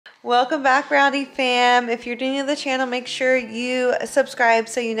Welcome back, Rowdy fam. If you're new to the channel, make sure you subscribe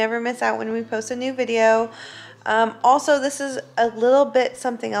so you never miss out when we post a new video. Also, this is a little bit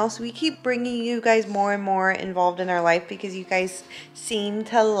something else. We keep bringing you guys more and more involved in our life because you guys seem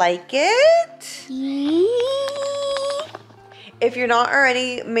to like it. If you're not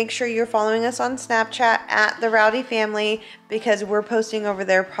already, make sure you're following us on Snapchat at the Rowdy Family because we're posting over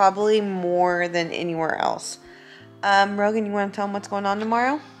there probably more than anywhere else. Rogan, you want to tell them what's going on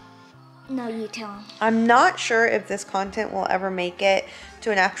tomorrow? No, you tell them. I'm not sure if this content will ever make it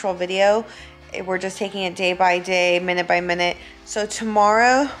to an actual video. We're just taking it day by day, minute by minute. So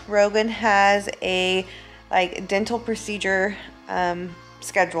tomorrow, Rogan has a dental procedure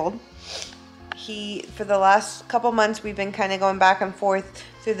scheduled. For the last couple months, we've been kind of going back and forth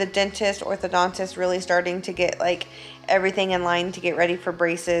through the dentist, orthodontist, really starting to get everything in line to get ready for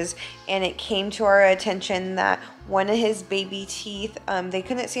braces. And it came to our attention that one of his baby teeth, they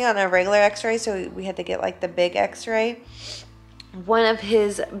couldn't see on a regular x-ray, so we had to get the big x-ray. One of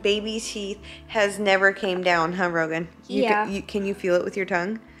his baby teeth has never came down, huh, Rogan? Can you feel it with your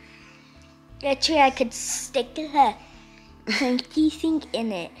tongue? Actually, I could stick the teeth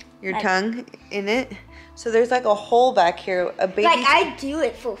in it. Your tongue in it? So there's a hole back here. A baby I do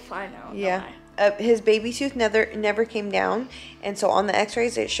it for fun. Yeah. His baby tooth never came down, and so on the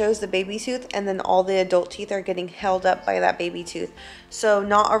x-rays it shows the baby tooth, and then all the adult teeth are getting held up by that baby tooth. So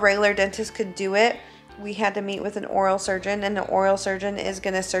not a regular dentist could do it. We had to meet with an oral surgeon, and the oral surgeon is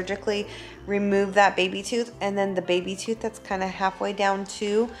going to surgically remove that baby tooth, and then the baby tooth that's kind of halfway down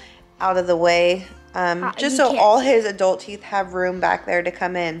too out of the way, just so all his adult teeth have room back there to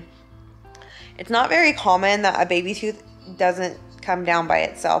come in. It's not very common that a baby tooth doesn't come down by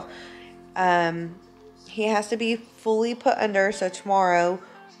itself. He has to be fully put under, so tomorrow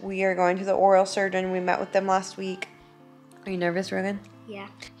we are going to the oral surgeon. We met with them last week. Are you nervous, Rogan? Yeah.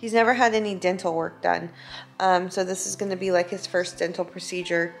 He's never had any dental work done, so this is going to be his first dental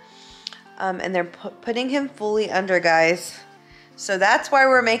procedure, and they're putting him fully under, guys. So that's why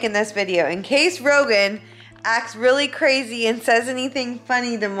we're making this video, in case Rogan acts really crazy and says anything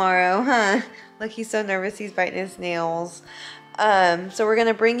funny tomorrow, huh? Look, he's so nervous, he's biting his nails. So we're going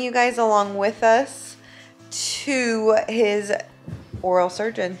to bring you guys along with us to his oral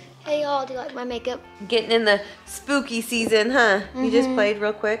surgeon. Hey y'all, do you like my makeup? Getting in the spooky season, huh? You just played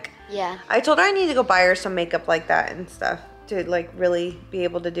real quick? Yeah. I told her I need to go buy her some makeup like that and stuff to really be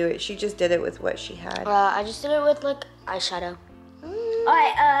able to do it. She just did it with what she had. I just did it with eyeshadow.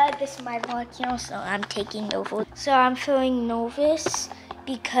 This is my volcano, so I'm taking Novo. So I'm feeling nervous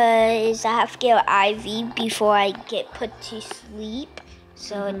because I have to get an IV before I get put to sleep.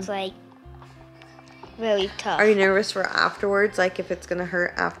 So it's really tough. Are you nervous for afterwards? If it's gonna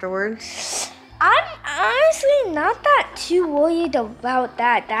hurt afterwards? I'm honestly not that too worried about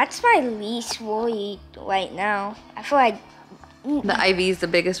that. That's my least worry right now. I feel like the IV is the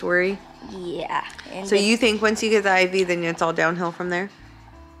biggest worry? Yeah. So you think once you get the IV, then it's all downhill from there?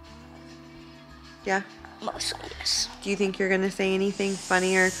 Yeah? Mostly, yes. Do you think you're going to say anything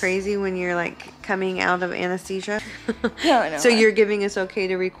funny or crazy when you're coming out of anesthesia? No. So you're giving us okay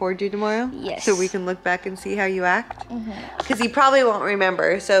to record you tomorrow? Yes. So we can look back and see how you act? Because he probably won't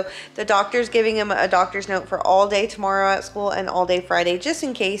remember. So the doctor's giving him a doctor's note for all day tomorrow at school and all day Friday, just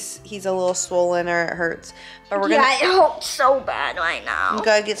in case he's a little swollen or it hurts. But we're it hurts so bad right now. We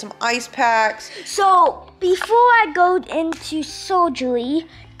gotta get some ice packs. So before I go into surgery,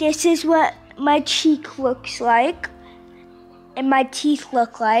 this is what my cheek looks like and my teeth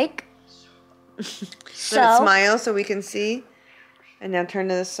look like. So smile so we can see. And now turn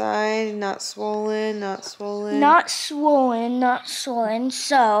to the side. Not swollen, not swollen. Not swollen, not swollen.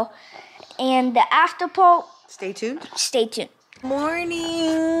 So, and the after part. Stay tuned. Stay tuned.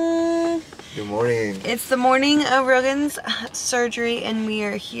 Morning. Good morning. It's the morning of Rogan's surgery, and we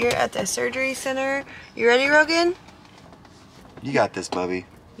are here at the surgery center. You ready, Rogan? You got this, Bubby.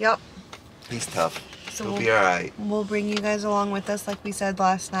 Yep. He's tough. So He'll be all right. We'll bring you guys along with us, like we said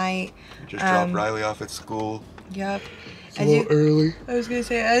last night. Just dropped Rylee off at school. Yep. It's a little early. I was gonna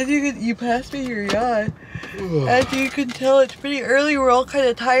say, as you passed me your yawn. As you can tell, it's pretty early. We're all kind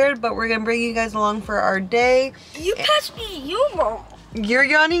of tired, but we're gonna bring you guys along for our day. You passed me, you won't. You're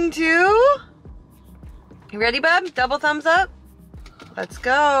yawning too? You ready, bub? Double thumbs up. Let's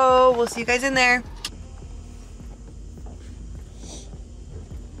go. We'll see you guys in there.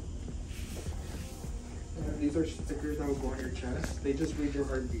 These are stickers that will go on your chest. They just read your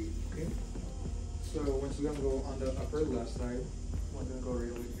heartbeat, okay? So one's gonna go on the upper left side, one's gonna go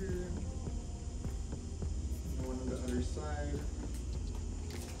right over here, and one on the other side.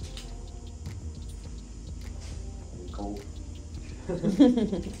 Cold.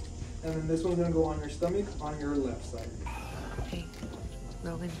 And then this one's gonna go on your stomach on your left side. Okay,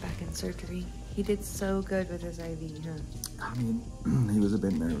 Rogan's back in surgery. He did so good with his IV, huh? I mean, he was a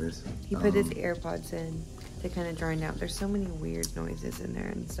bit nervous. He put his AirPods in to kind of drown out. There's so many weird noises in there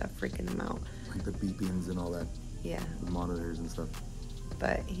and stuff freaking him out. Like the beepings and all that. Yeah. The monitors and stuff.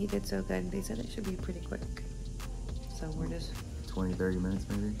 But he did so good. They said it should be pretty quick. So we're just... 20, 30 minutes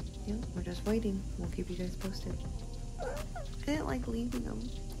maybe? Yeah, we're just waiting. We'll keep you guys posted. I didn't like leaving him.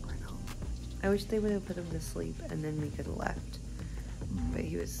 I know. I wish they would have put him to sleep and then we could have left. But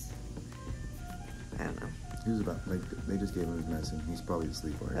he was... I don't know. He was about, like, they just gave him his medicine. He's probably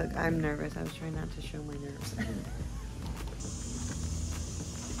asleep already. Look, I'm nervous. I was trying not to show my nerves.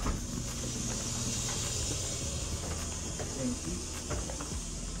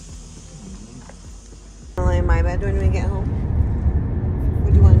 I'll lay in my bed when we get home.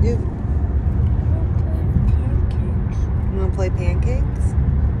 What do you want to do? You want to play pancakes?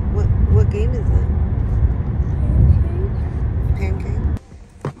 What game is that? Pancake.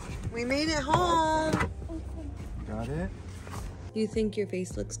 We made it home. Got it? You think your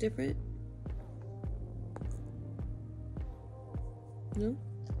face looks different? No?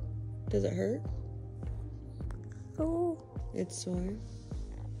 Does it hurt? Oh. It's sore.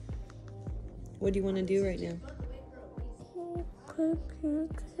 What do you want to do right now?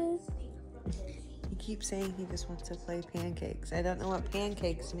 He keeps saying he just wants to play pancakes. I don't know what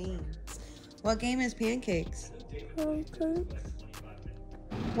pancakes means. What game is pancakes?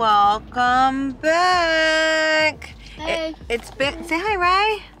 Welcome back. Hey. It's been, say hi,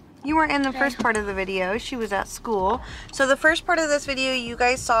 Rai. You weren't in the first part of the video. She was at school. So the first part of this video, you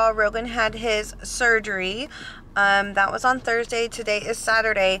guys saw Rogan had his surgery. That was on Thursday. Today is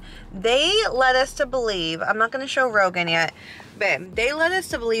Saturday. They led us to believe, I'm not going to show Rogan yet, but they led us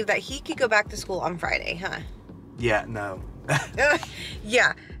to believe that he could go back to school on Friday, huh? Yeah, no.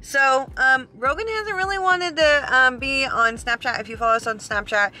 Yeah. So, Rogan hasn't really wanted to be on Snapchat. If you follow us on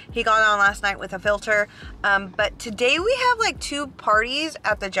Snapchat, he got on last night with a filter. But today we have like 2 parties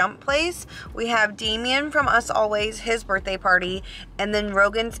at the jump place. We have Damien from Us Always, his birthday party, and then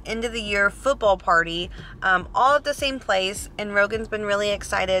Rogan's end of the year football party, all at the same place. And Rogan's been really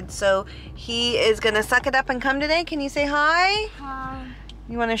excited. So he is going to suck it up and come today. Can you say hi? Hi.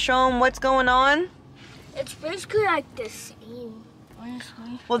 You want to show him what's going on? It's basically like the same,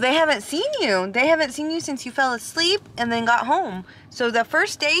 honestly. Well, they haven't seen you. They haven't seen you since you fell asleep and then got home. So the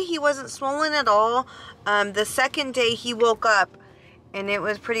first day he wasn't swollen at all. The second day he woke up and it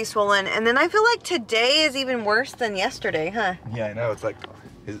was pretty swollen. And then I feel like today is even worse than yesterday, huh? Yeah, I know. It's like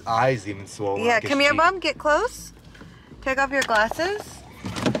his eyes even swollen. Yeah, like come here, Bob. Get close. Take off your glasses.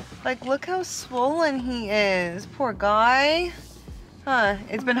 Like, look how swollen he is. Poor guy. Huh?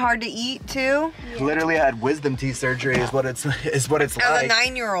 It's been hard to eat too. Yeah. Literally had wisdom teeth surgery is what it's like. As a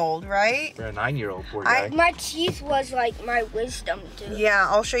 9-year-old, right? For a 9-year-old, poor guy. My teeth was like my wisdom tooth. Yeah,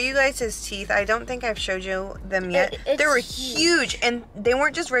 I'll show you guys his teeth. I don't think I've showed you them yet. They were huge, and they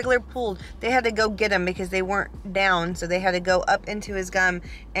weren't just regular pulled. They had to go get them because they weren't down, so they had to go up into his gum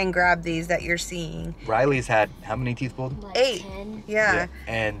and grab these that you're seeing. Riley's had how many teeth pulled? Like 8. 10. Yeah.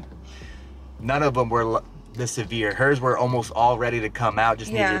 And none of them were this severe. Hers were almost all ready to come out, just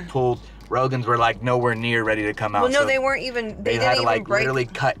needed pulled. Rogan's were like nowhere near ready to come out. Well, no, so they weren't even. They had didn't to even like break. literally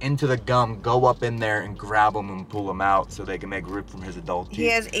cut into the gum, go up in there, and grab them and pull them out so they can make room from his adult teeth. He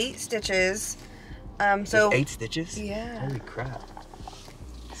has 8 stitches. So 8 stitches? Yeah. Holy crap.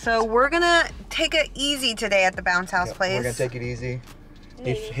 So we're gonna take it easy today at the bounce house place. We're gonna take it easy.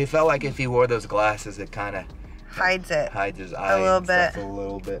 He felt like if he wore those glasses, it kind of hides his eye a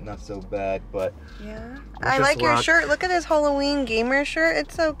little bit. Not so bad, but yeah. I like your shirt. Look at his Halloween gamer shirt.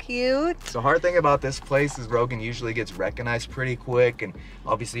 It's so cute. The hard thing about this place is Rogan usually gets recognized pretty quick, and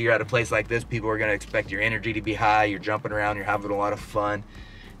obviously you're at a place like this, people are gonna expect your energy to be high. You're jumping around, you're having a lot of fun,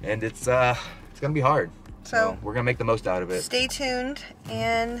 and it's gonna be hard. So we're gonna make the most out of it. Stay tuned,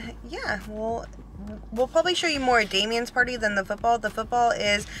 and yeah, we'll probably show you more at Damien's party than the football. The football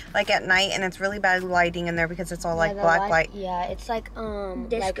is like at night, and it's really bad lighting in there because it's all like black light. Yeah, it's like Disco.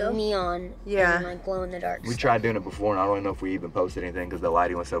 like neon. Yeah. And like glow in the dark. We tried doing it before, and I don't even know if we even posted anything because the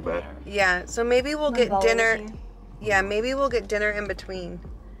lighting was so bad. Yeah, so maybe we'll get dinner. Yeah, maybe we'll get dinner in between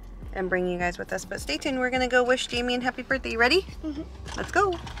and bring you guys with us. But stay tuned. We're gonna go wish Damien happy birthday. You ready? Let's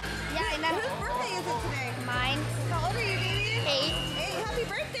go. Yeah, and then Whose birthday is it today? mine. How old are you, Damien? 8. Hey, happy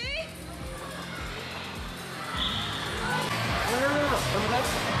birthday!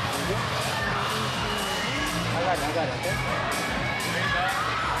 I got it, okay?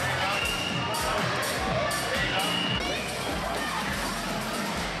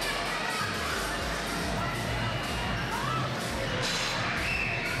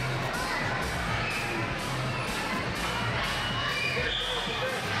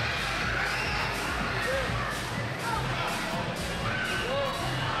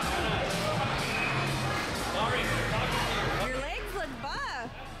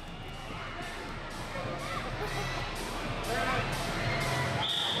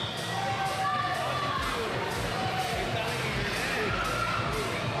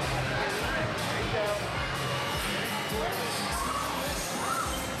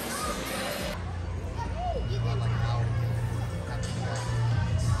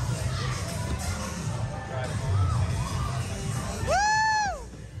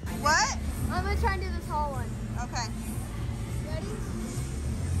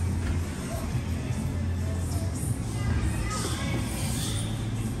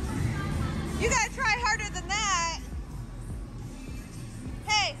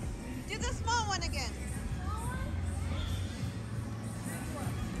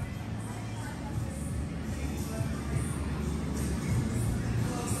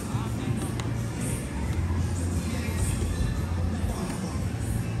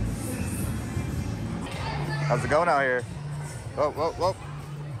 How's it going out here? Whoa, whoa, whoa.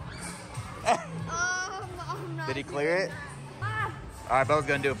 Did he clear it? All right, Bo's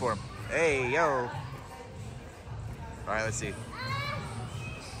gonna do it for him. Hey, yo. All right, let's see.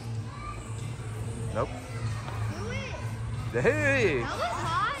 Nope. Hey. That was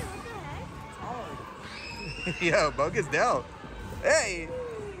high. What the heck? Yo, Bo gets down. Hey.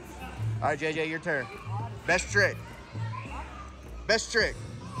 All right, JJ, your turn. Best trick. Best trick.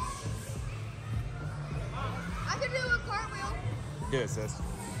 I could do a cartwheel. Do it, sis.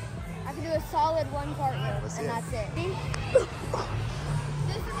 I can do a solid one cartwheel, Let's see and it. that's it.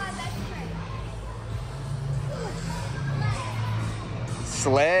 This is my best trick.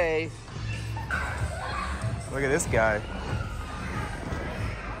 Slay. Look at this guy.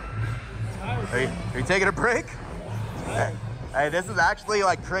 Are you taking a break? Hey, this is actually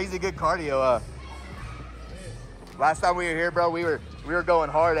like crazy good cardio. Last time we were here, bro, we were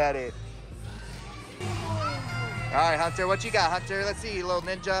going hard at it. All right, Hunter, what you got, Hunter? Let's see, little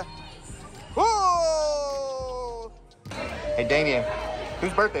ninja. Whoa! Hey, Damien,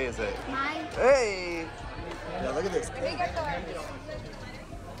 whose birthday is it? Mine. Hey! Yeah, look at this cake. That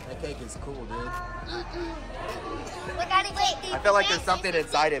cake is cool, dude. We gotta get these. I feel like there's something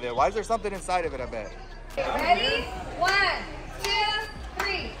inside of it. Why is there something inside of it, I bet? Ready? 1, 2,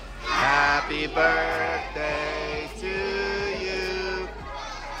 3. Happy birthday to you.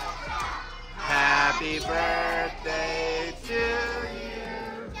 Happy birthday to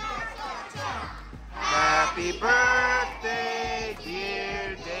you. Happy birthday,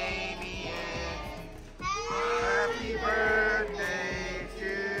 dear Damien. Happy birthday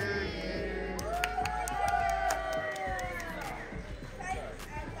to you.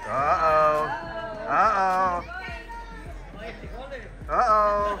 Uh-oh. Uh-oh.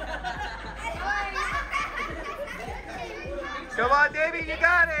 Uh-oh. Come on, Davey, you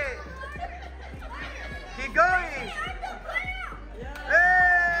got it. Keep going. Hey!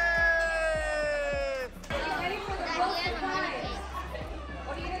 Ready for the roll surprise?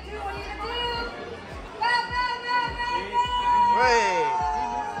 What are you gonna do? What are you gonna do? Go, go, go, go, go!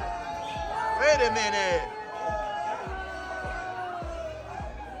 Wait a minute.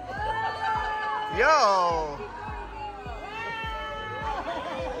 Yo.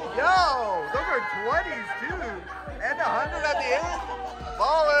 Yo, those are 20s too. And 100 at the end.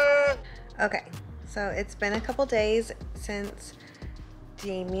 Baller. Okay, so it's been a couple days since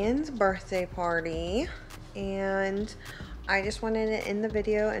Damien's birthday party, and I just wanted to end the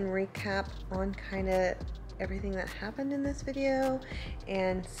video and recap on kind of everything that happened in this video.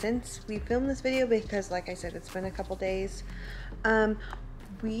 And since we filmed this video, because like I said, it's been a couple days,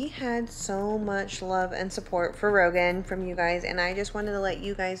 we had so much love and support for Rogan from you guys, and I just wanted to let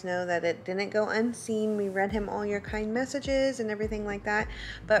you guys know that it didn't go unseen. We read him all your kind messages and everything like that,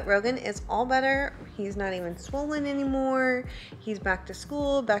 but Rogan is all better. He's not even swollen anymore. He's back to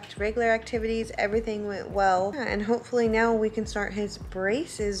school, back to regular activities. Everything went well, and hopefully now we can start his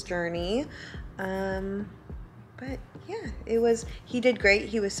braces journey. But yeah, he did great.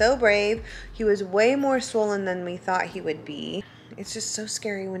 He was so brave. He was way more swollen than we thought he would be. It's just so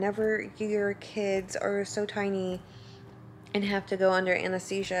scary whenever your kids are so tiny and have to go under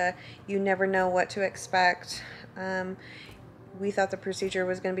anesthesia. You never know what to expect. We thought the procedure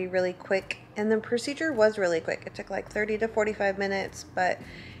was going to be really quick, and the procedure was really quick. It took like 30 to 45 minutes, but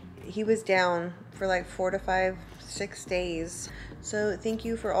he was down for like 4 to 5, 6 days. So thank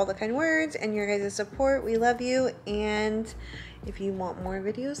you for all the kind words and your guys' support. We love you, and if you want more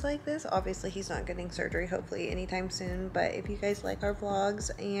videos like this, obviously he's not getting surgery hopefully anytime soon, but if you guys like our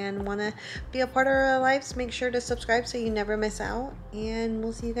vlogs and want to be a part of our lives, make sure to subscribe so you never miss out, and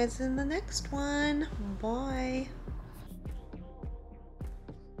we'll see you guys in the next one. Bye.